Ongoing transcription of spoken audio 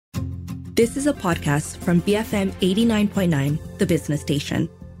This is a podcast from BFM 89.9, the business station.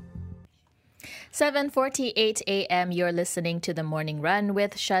 7:48 a.m. You're listening to The Morning Run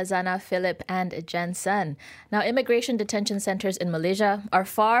with Shazana, Philip and Jensen. Now, immigration detention centers in Malaysia are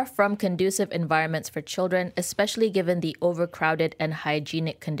far from conducive environments for children, especially given the overcrowded and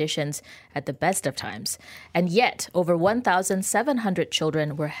hygienic conditions at the best of times. And yet, over 1,700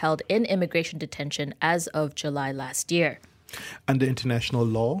 children were held in immigration detention as of July last year. Under international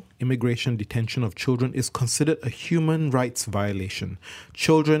law, immigration detention of children is considered a human rights violation.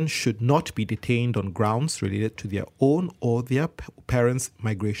 Children should not be detained on grounds related to their own or their parents'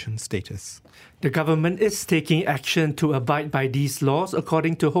 migration status. The government is taking action to abide by these laws.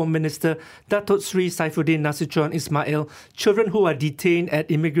 According to Home Minister Datuk Sri Saifuddin Nasution Ismail, children who are detained at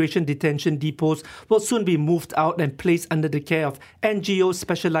immigration detention depots will soon be moved out and placed under the care of NGOs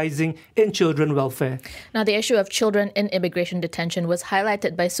specializing in children welfare. Now, the issue of children in immigration detention was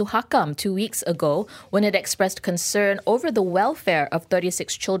highlighted by Suhakam 2 weeks ago when it expressed concern over the welfare of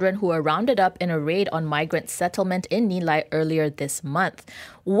 36 children who were rounded up in a raid on migrant settlement in Nilai earlier this month.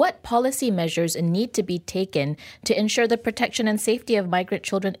 What policy measures need to be taken to ensure the protection and safety of migrant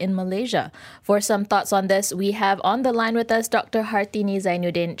children in Malaysia? For some thoughts on this, we have on the line with us Dr. Hartini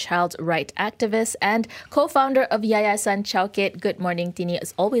Zainuddin, child right activist and co-founder of Yayasan Chowkit. Good morning, Tini.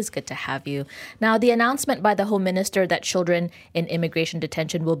 It's always good to have you. Now, the announcement by the Home Minister that children in immigration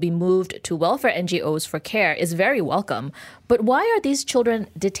detention will be moved to welfare NGOs for care is very welcome. But why are these children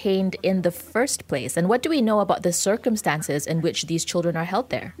detained in the first place? And what do we know about the circumstances in which these children are held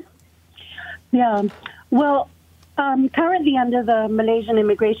there? Yeah, well, currently under the Malaysian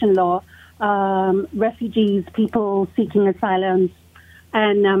immigration law, refugees, people seeking asylum,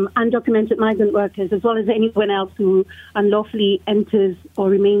 and undocumented migrant workers, as well as anyone else who unlawfully enters or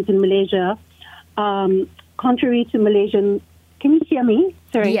remains in Malaysia, contrary to Malaysian... Can you hear me?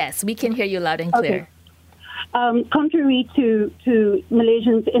 Sorry. Yes, we can hear you loud and clear. Okay. Contrary to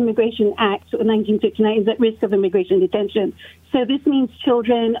Malaysia's Immigration Act of 1959, is at risk of immigration detention. So this means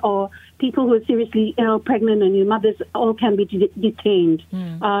children or people who are seriously ill, pregnant, and new mothers all can be detained,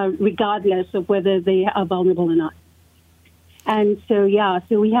 regardless of whether they are vulnerable or not. And so,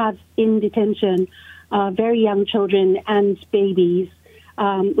 so we have in detention very young children and babies,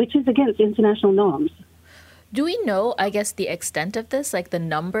 which is against international norms. Do we know, I guess, the extent of this, like the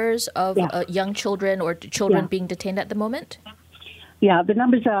numbers of young children or children being detained at the moment? Yeah, the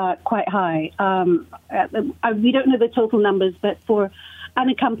numbers are quite high. We don't know the total numbers, but for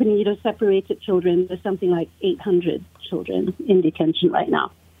unaccompanied or separated children, there's something like 800 children in detention right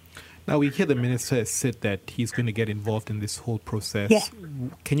now. Now, we hear the minister has said that he's going to get involved in this whole process. Yeah.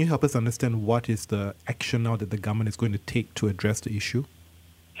 Can you help us understand what is the action now that the government is going to take to address the issue?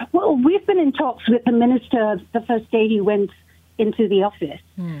 Well, we've been in talks with the minister the first day he went into the office.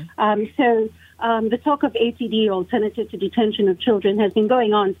 The talk of ATD, Alternative to Detention of Children, has been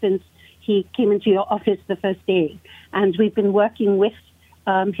going on since he came into your office the first day. And we've been working with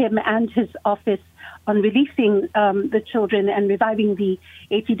him and his office on releasing the children and reviving the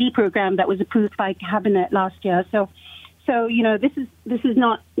ATD program that was approved by Cabinet last year. So you know, this is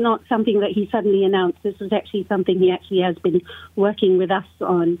not something that he suddenly announced. This was actually something he actually has been working with us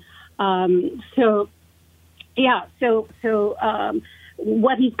on.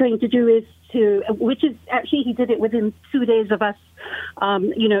 What he's going to do is he did it within 2 days of us,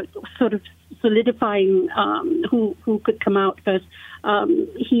 sort of solidifying who could come out first.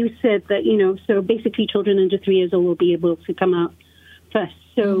 He said that, so basically children under 3 years old will be able to come out first.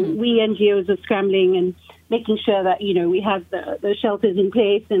 So we NGOs are scrambling and making sure that, we have the shelters in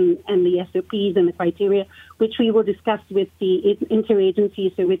place and the SOPs and the criteria, which we will discuss with the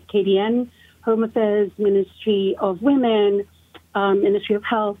interagency, so with KDN, Home Affairs, Ministry of Women, Ministry of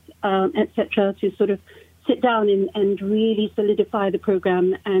Health, etc., to sort of sit down and really solidify the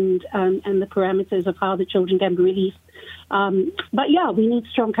program and the parameters of how the children can be released. We need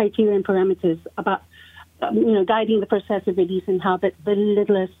strong criteria and parameters about guiding the process of release and how the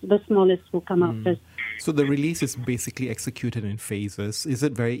littlest, the smallest will come out first. So the release is basically executed in phases. Is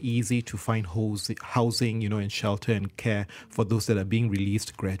it very easy to find housing, and shelter and care for those that are being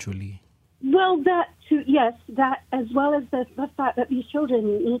released gradually? Well, that as well as the fact that these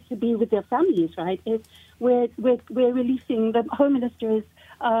children need to be with their families, right? We're releasing, the Home Minister is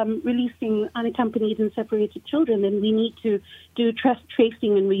releasing unaccompanied and separated children, and we need to do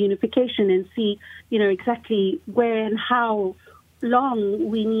tracing and reunification and see, exactly where and how long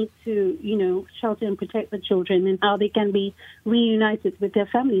we need to, shelter and protect the children and how they can be reunited with their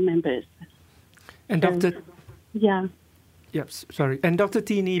family members. And Dr. Yep, sorry. And Dr.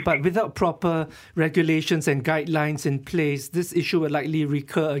 Tini, but without proper regulations and guidelines in place, this issue will likely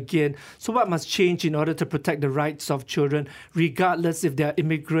recur again. So what must change in order to protect the rights of children, regardless if they are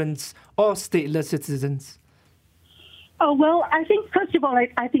immigrants or stateless citizens? Oh, well, I think, first of all,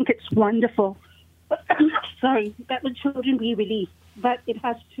 I think it's wonderful, sorry, that the children be released. But it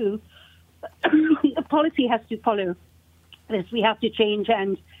has to, the policy has to follow this. We have to change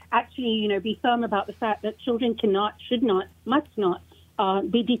and actually, be firm about the fact that children cannot, should not, must not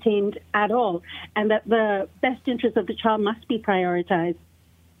be detained at all, and that the best interest of the child must be prioritized.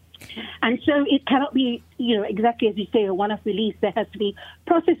 And so it cannot be, exactly as you say, a one-off release. There has to be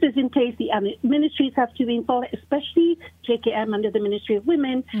processes in place. The ministries have to be involved, especially JKM under the Ministry of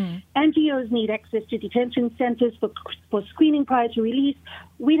Women. NGOs need access to detention centers for screening prior to release.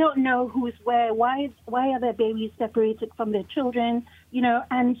 We don't know who's where. Why are their babies separated from their children?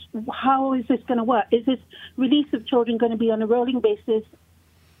 And how is this going to work? Is this release of children going to be on a rolling basis?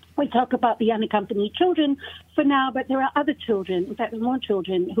 We talk about the unaccompanied children for now, but there are other children, in fact, more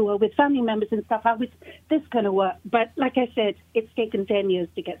children who are with family members and stuff. How is this going to work? But like I said, it's taken 10 years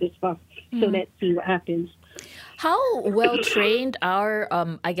to get this far. So let's see what happens. How well trained are,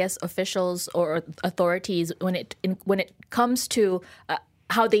 officials or authorities when it comes to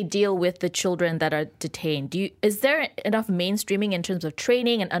how they deal with the children that are detained? Is there enough mainstreaming in terms of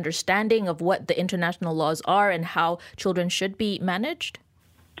training and understanding of what the international laws are and how children should be managed?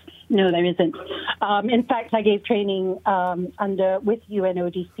 No, there isn't. In fact, I gave training with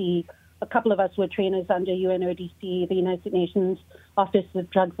UNODC. A couple of us were trainers under UNODC, the United Nations Office of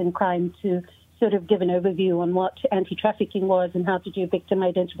Drugs and Crime, to sort of give an overview on what anti-trafficking was and how to do victim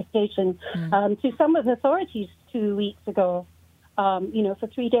identification to some of the authorities 2 weeks ago, for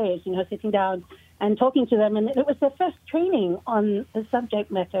 3 days, sitting down and talking to them. And it was their first training on the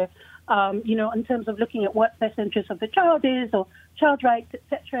subject matter. In terms of looking at what best interest of the child is, or child rights,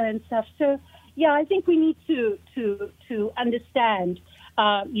 etc., and stuff. So, yeah, I think we need to understand,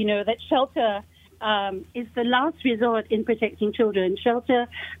 that shelter is the last resort in protecting children. Shelter,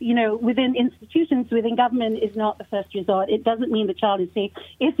 within institutions, within government, is not the first resort. It doesn't mean the child is safe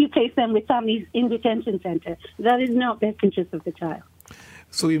if you place them with families in detention center. That is not best interest of the child.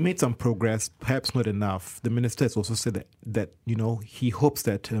 So you made some progress, perhaps not enough. The minister has also said that he hopes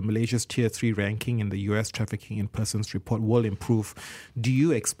that Malaysia's Tier 3 ranking in the U.S. Trafficking in Persons report will improve. Do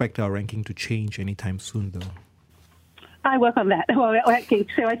you expect our ranking to change anytime soon, though? I work on that. Well, okay,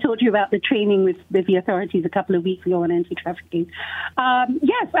 so I told you about the training with the authorities a couple of weeks ago on anti-trafficking.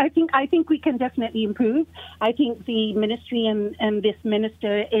 Yes, I think we can definitely improve. I think the ministry and this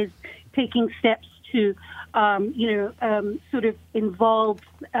minister is taking steps to sort of involve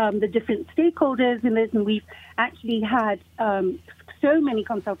the different stakeholders in this. And we've actually had so many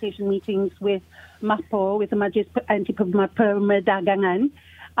consultation meetings with MAPO, with the Majlis Anti-Perdagangan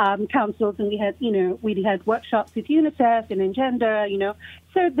councils, and we had workshops with UNICEF and Engender,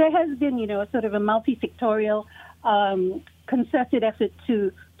 So there has been, sort of a multi-sectorial concerted effort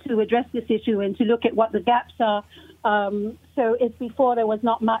to address this issue and to look at what the gaps are. So if before there was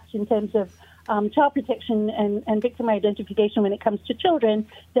not much in terms of child protection and victim identification when it comes to children,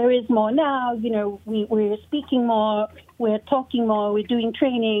 there is more now. We're speaking more, we're talking more, we're doing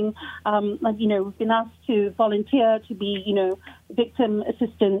training. We've been asked to volunteer to be, victim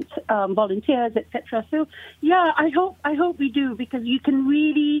assistant volunteers, etc. So, yeah, I hope we do, because you can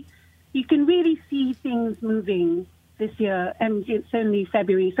really see things moving this year, and it's only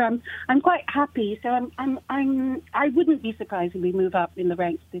February, so I'm quite happy. So I wouldn't be surprised if we move up in the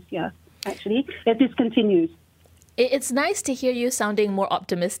ranks this year, actually, if this continues. It's nice to hear you sounding more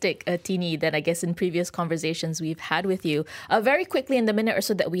optimistic, Tini, than I guess in previous conversations we've had with you. Very quickly, in the minute or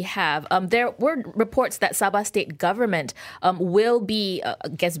so that we have, there were reports that Sabah state government will be,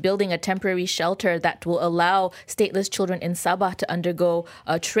 building a temporary shelter that will allow stateless children in Sabah to undergo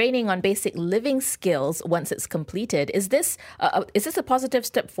training on basic living skills once it's completed. Is this a positive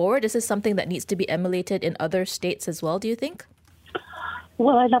step forward? Is this something that needs to be emulated in other states as well, do you think?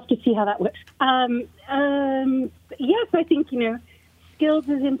 Well, I'd love to see how that works. Yes, I think, skills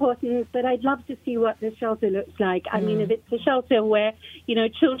is important, but I'd love to see what the shelter looks like. I mean, if it's a shelter where,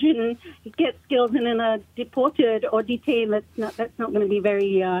 children get skills and then are deported or detained, that's not going to be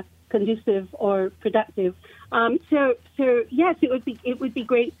very conducive or productive. So yes, it would be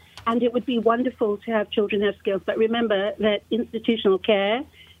great, and it would be wonderful to have children have skills. But remember that institutional care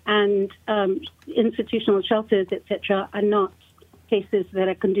and institutional shelters, etc., are not cases that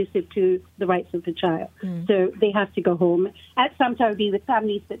are conducive to the rights of the child. So they have to go home. At some time, be with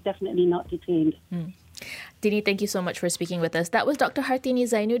families, but definitely not detained. Dini, thank you so much for speaking with us. That was Dr. Hartini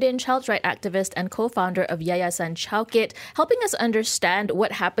Zainuddin, child's rights activist and co-founder of Yayasan Chowkit, helping us understand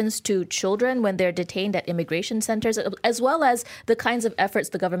what happens to children when they're detained at immigration centers, as well as the kinds of efforts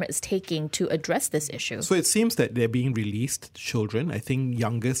the government is taking to address this issue. So it seems that they're being released, children, I think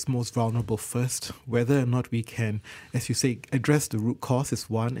youngest, most vulnerable first. Whether or not we can, as you say, address the root cause is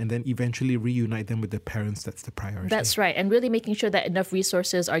one, and then eventually reunite them with their parents, that's the priority. That's right, and really making sure that enough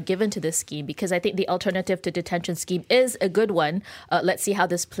resources are given to this scheme, because I think the alternative to detention scheme is a good one. Let's see how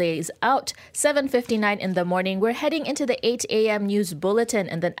this plays out. 7:59 in the morning. We're heading into the 8 a.m. news bulletin,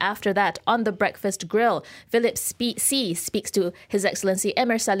 and then after that, on the breakfast grill, Philip C speaks to His Excellency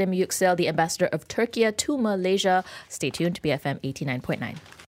Emir Salim Yüksel, the ambassador of Turkey to Malaysia. Stay tuned to BFM 89.9.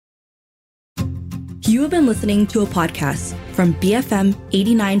 You have been listening to a podcast from BFM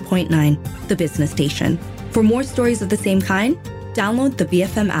 89.9, the business station. For more stories of the same kind, download the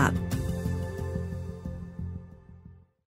BFM app.